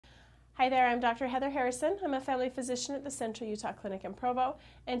Hi there, I'm Dr. Heather Harrison. I'm a family physician at the Central Utah Clinic in Provo,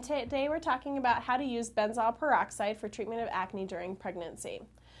 and today we're talking about how to use benzoyl peroxide for treatment of acne during pregnancy.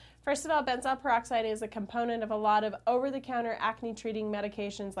 First of all, benzoyl peroxide is a component of a lot of over-the-counter acne treating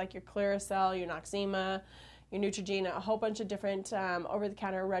medications like your Clearasil, your Noxzema, your Neutrogena. A whole bunch of different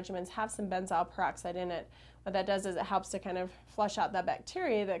over-the-counter regimens have some benzoyl peroxide in it. What that does is it helps to kind of flush out that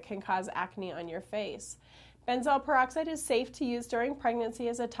bacteria that can cause acne on your face. Benzoyl peroxide is safe to use during pregnancy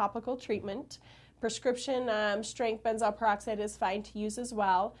as a topical treatment. Prescription strength benzoyl peroxide is fine to use as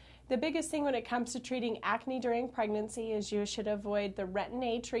well. The biggest thing when it comes to treating acne during pregnancy is you should avoid the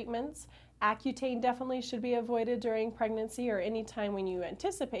retin-A treatments. Accutane definitely should be avoided during pregnancy or any time when you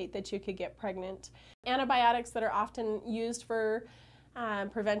anticipate that you could get pregnant. Antibiotics that are often used for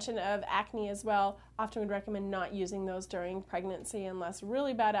prevention of acne as well, often would recommend not using those during pregnancy unless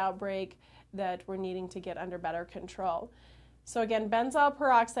really bad outbreak that we're needing to get under better control. So again, benzoyl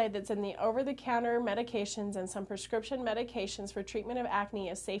peroxide that's in the over-the-counter medications and some prescription medications for treatment of acne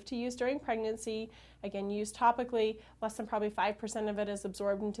is safe to use during pregnancy. Again, used topically, less than probably 5% of it is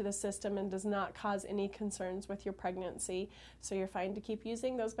absorbed into the system and does not cause any concerns with your pregnancy. So you're fine to keep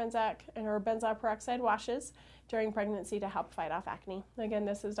using those benzoyl peroxide washes during pregnancy to help fight off acne. Again,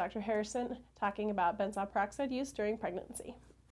 this is Dr. Harrison talking about benzoyl peroxide use during pregnancy.